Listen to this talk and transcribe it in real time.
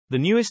The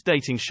newest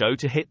dating show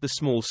to hit the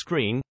small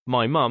screen,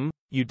 My Mum,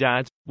 You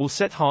Dad, will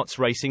set hearts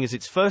racing as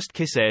its first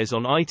kiss airs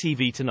on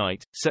ITV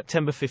tonight,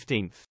 September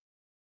 15.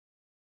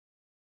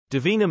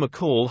 Davina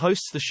McCall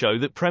hosts the show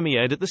that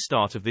premiered at the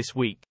start of this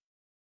week.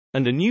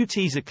 And a new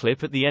teaser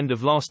clip at the end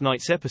of last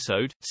night's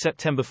episode,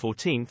 September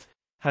 14,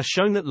 has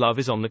shown that love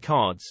is on the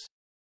cards.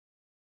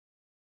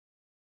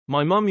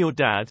 My Mum, Your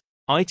Dad,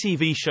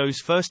 ITV show's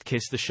first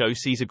kiss. The show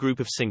sees a group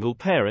of single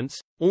parents,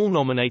 all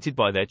nominated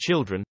by their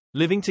children,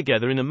 living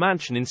together in a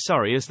mansion in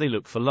Surrey as they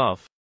look for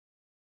love.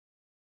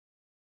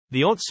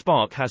 The odd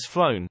spark has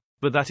flown,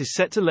 but that is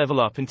set to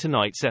level up in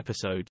tonight's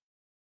episode.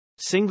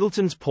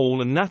 Singletons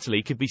Paul and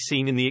Natalie could be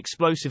seen in the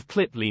explosive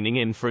clip leaning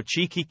in for a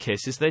cheeky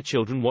kiss as their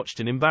children watched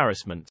in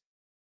embarrassment.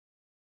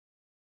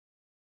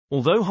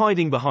 Although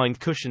hiding behind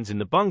cushions in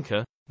the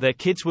bunker, their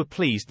kids were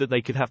pleased that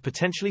they could have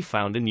potentially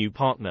found a new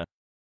partner.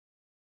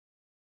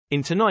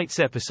 In tonight's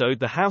episode,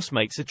 the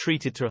housemates are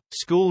treated to a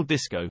school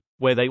disco,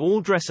 where they all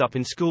dress up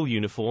in school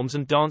uniforms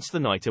and dance the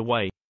night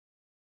away.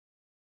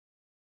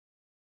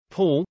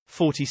 Paul,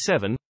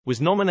 47, was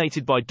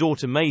nominated by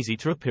daughter Maisie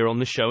to appear on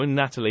the show, and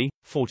Natalie,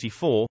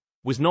 44,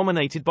 was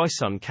nominated by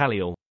son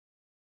Khalil.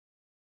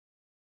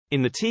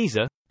 In the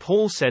teaser,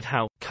 Paul said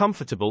how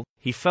comfortable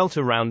he felt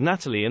around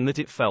Natalie and that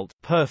it felt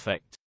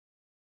perfect.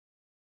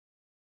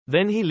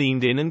 Then he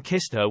leaned in and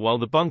kissed her while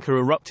the bunker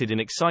erupted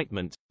in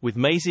excitement, with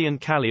Maisie and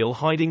Khalil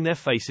hiding their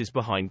faces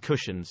behind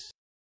cushions.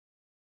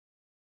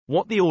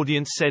 What the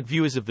audience said: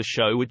 viewers of the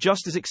show were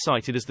just as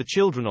excited as the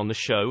children on the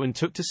show and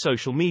took to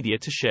social media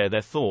to share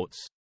their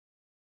thoughts.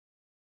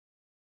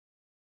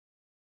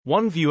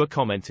 One viewer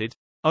commented,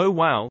 "Oh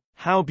wow,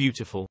 how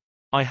beautiful.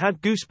 I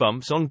had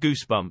goosebumps on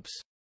goosebumps.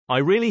 I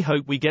really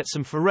hope we get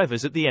some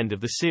forevers at the end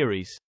of the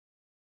series."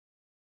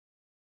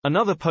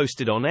 Another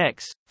posted on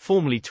X,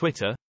 formerly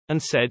Twitter,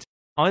 and said,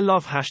 "I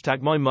love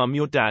 #My Mum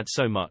Your Dad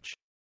so much.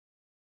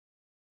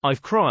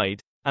 I've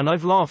cried, and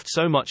I've laughed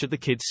so much at the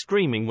kids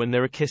screaming when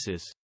there are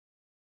kisses.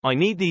 I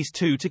need these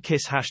two to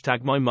kiss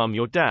 #My Mum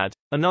Your Dad,"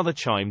 another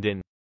chimed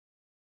in.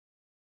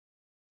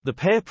 The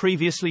pair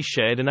previously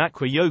shared an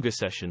aqua yoga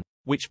session,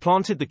 which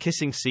planted the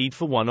kissing seed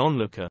for one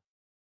onlooker.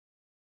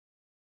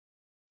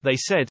 They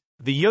said,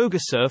 "The yoga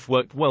surf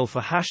worked well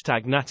for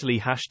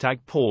 #Natalie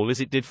 #Paul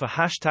as it did for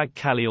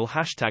 #Khalil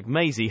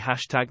 #Maisie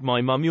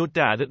 #My Mum Your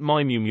Dad at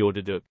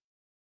 #MyMumYourdaduk."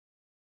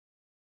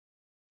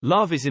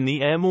 Love is in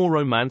the air. More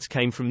romance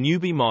came from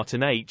newbie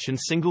Martin H and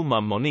single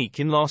mum Monique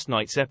in last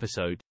night's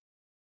episode.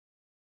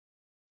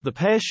 The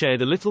pair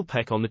shared a little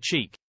peck on the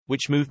cheek,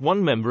 which moved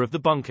one member of the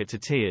bunker to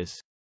tears.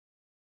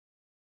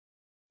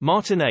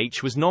 Martin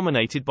H was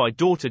nominated by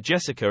daughter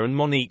Jessica and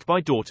Monique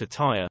by daughter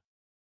Tyre.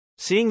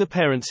 Seeing the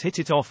parents hit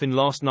it off in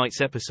last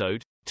night's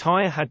episode,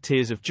 Tyre had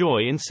tears of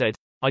joy and said,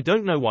 "I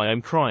don't know why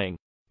I'm crying.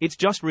 It's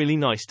just really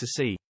nice to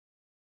see."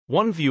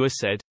 One viewer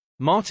said,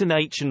 "Martin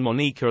H and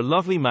Monique are a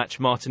lovely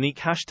match.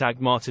 Martinique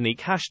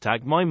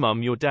 #My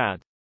Mum Your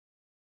Dad."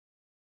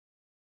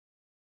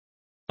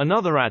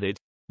 Another added,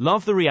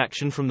 "Love the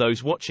reaction from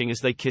those watching as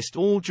they kissed,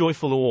 all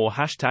joyful, or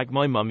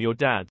 #My Mum Your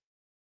Dad.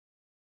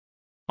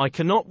 I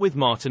cannot with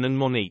Martin and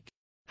Monique.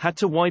 Had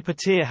to wipe a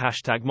tear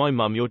 #My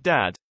Mum Your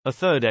Dad," a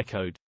third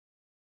echoed.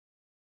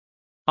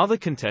 Other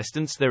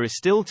contestants: there is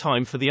still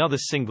time for the other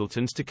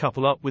singletons to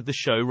couple up with the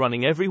show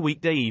running every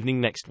weekday evening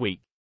next week.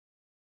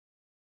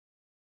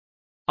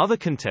 Other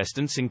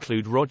contestants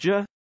include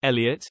Roger,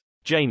 Elliot,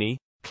 Janie,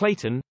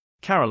 Clayton,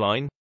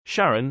 Caroline,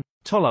 Sharon,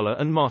 Tolala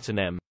and Martin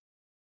M.